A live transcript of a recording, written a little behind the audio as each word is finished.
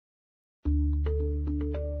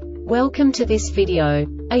Welcome to this video.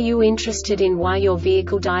 Are you interested in why your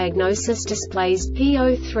vehicle diagnosis displays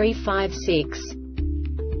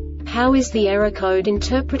P0356? How is the error code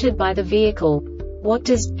interpreted by the vehicle? What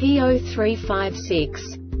does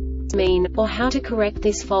P0356 mean, or how to correct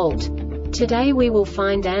this fault? Today we will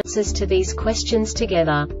find answers to these questions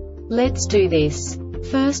together. Let's do this.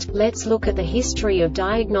 First, let's look at the history of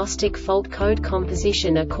diagnostic fault code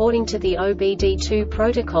composition according to the OBD2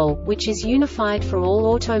 protocol, which is unified for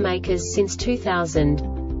all automakers since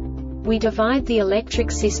 2000. We divide the electric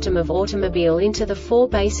system of automobile into the four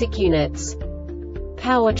basic units: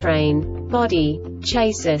 powertrain, body,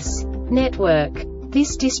 chassis, network.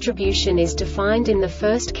 This distribution is defined in the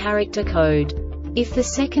first character code. If the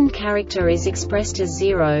second character is expressed as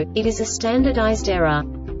 0, it is a standardized error.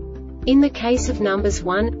 In the case of numbers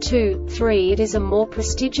 1, 2, 3, it is a more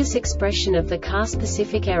prestigious expression of the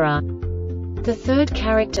car-specific error. The third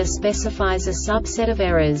character specifies a subset of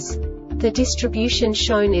errors. The distribution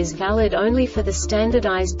shown is valid only for the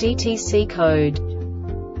standardized DTC code.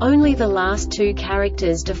 Only the last two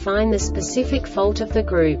characters define the specific fault of the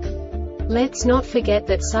group. Let's not forget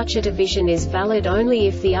that such a division is valid only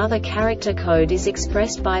if the other character code is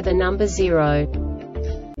expressed by the number 0.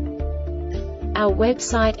 Our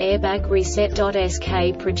website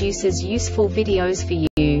airbagreset.sk produces useful videos for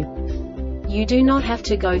you. You do not have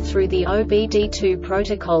to go through the OBD2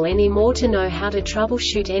 protocol anymore to know how to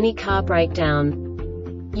troubleshoot any car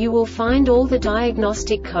breakdown. You will find all the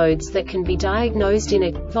diagnostic codes that can be diagnosed in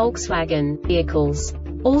a Volkswagen vehicles.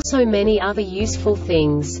 Also many other useful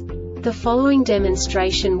things. The following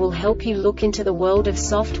demonstration will help you look into the world of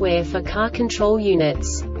software for car control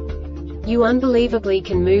units. You unbelievably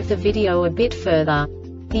can move the video a bit further.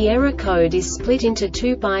 The error code is split into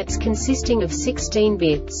 2 bytes consisting of 16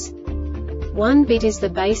 bits. 1 bit is the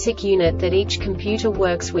basic unit that each computer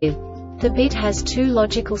works with. The bit has 2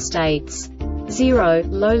 logical states: 0,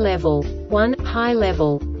 low level, 1, high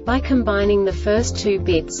level. By combining the first 2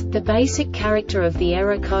 bits, the basic character of the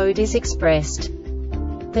error code is expressed.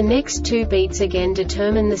 The next 2 beats again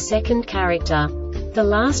determine the second character. The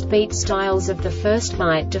last beat styles of the first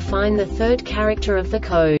byte define the third character of the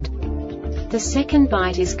code. The second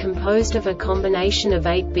byte is composed of a combination of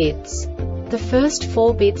 8 bits. The first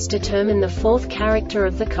 4 bits determine the fourth character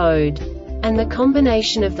of the code. And the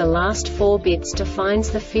combination of the last 4 bits defines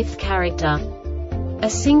the fifth character. A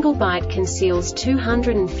single byte conceals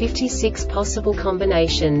 256 possible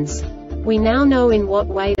combinations. We now know in what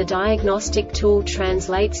way the diagnostic tool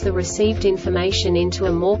translates the received information into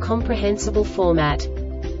a more comprehensible format.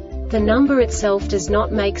 The number itself does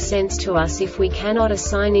not make sense to us if we cannot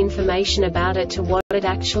assign information about it to what it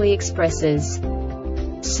actually expresses.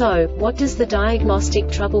 So, what does the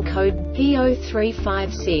diagnostic trouble code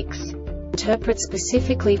P0356 interpret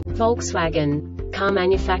specifically for Volkswagen car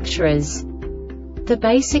manufacturers? The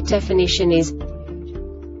basic definition is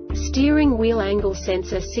steering wheel angle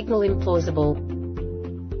sensor signal implausible.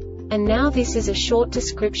 And now this is a short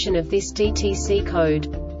description of this DTC code.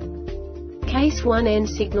 Case 1 N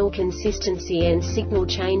signal consistency N signal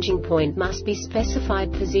changing point must be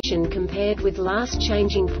specified position compared with last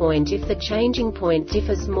changing point. If the changing point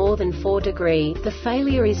differs more than 4 degrees, the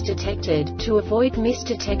failure is detected. To avoid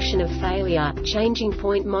misdetection of failure, changing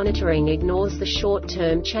point monitoring ignores the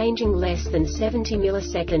short-term changing less than 70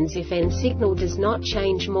 milliseconds. If N signal does not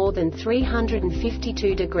change more than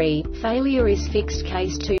 352 degrees, failure is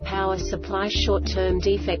fixed.Case 2.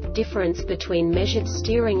 Power-Supply-Short-Term-Defect difference between measured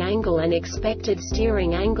steering angle and expected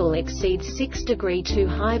steering angle exceeds 6 degrees. Too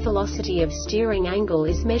high velocity of steering angle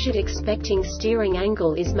is measured. Expecting steering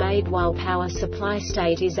angle is made while power supply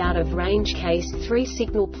state is out of range. Case 3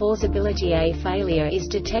 Signal Plausibility A failure is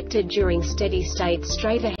detected during steady state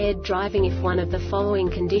straight ahead driving if one of the following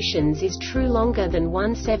conditions is true: longer than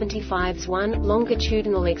 1/75 1,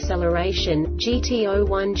 longitudinal acceleration,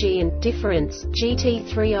 GT01G and difference,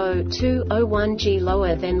 GT30-201G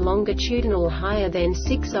lower than longitudinal higher than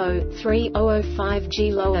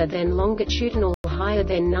 603-005G lower than longitudinal higher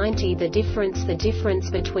than 90. The difference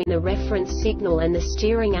between the reference signal and the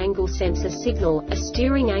steering angle sensor signal. A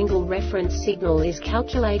steering angle reference signal is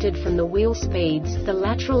calculated from the wheel speeds, the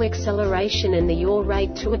lateral acceleration and the yaw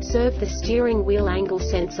rate to observe the steering wheel angle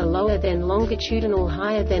sensor lower than longitudinal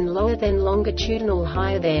higher than lower than longitudinal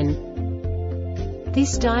higher than.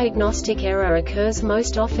 This diagnostic error occurs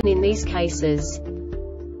most often in these cases: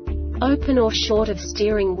 open or short of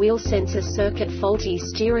steering wheel sensor circuit, faulty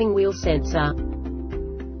steering wheel sensor.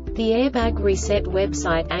 The Airbag Reset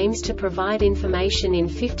website aims to provide information in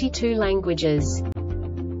 52 languages.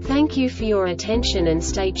 Thank you for your attention and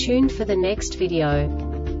stay tuned for the next video.